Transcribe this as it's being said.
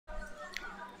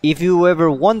If you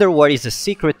ever wonder what is the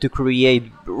secret to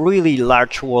create really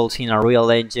large worlds in a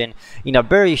Unreal Engine in a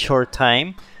very short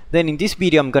time, then in this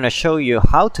video I'm gonna show you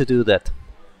how to do that.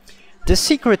 The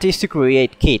secret is to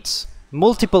create kits,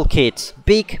 multiple kits,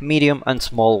 big, medium and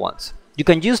small ones. You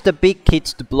can use the big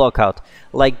kits to block out,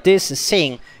 like this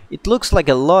thing. It looks like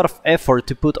a lot of effort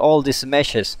to put all these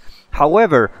meshes.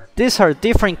 However, these are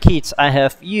different kits I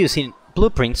have used in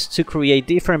blueprints to create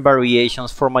different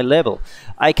variations for my level.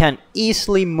 I can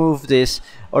easily move this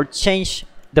or change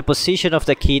the position of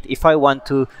the kit if I want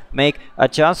to make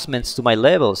adjustments to my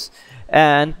levels.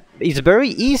 And it's very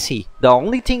easy. The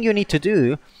only thing you need to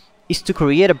do is to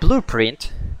create a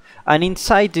blueprint, and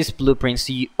inside these blueprints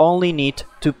you only need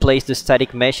to place the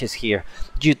static meshes here.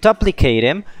 You duplicate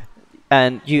them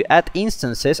and you add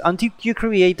instances until you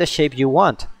create the shape you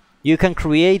want. You can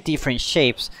create different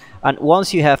shapes, and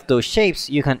once you have those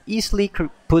shapes you can easily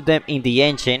put them in the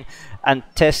engine and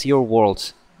test your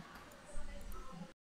worlds.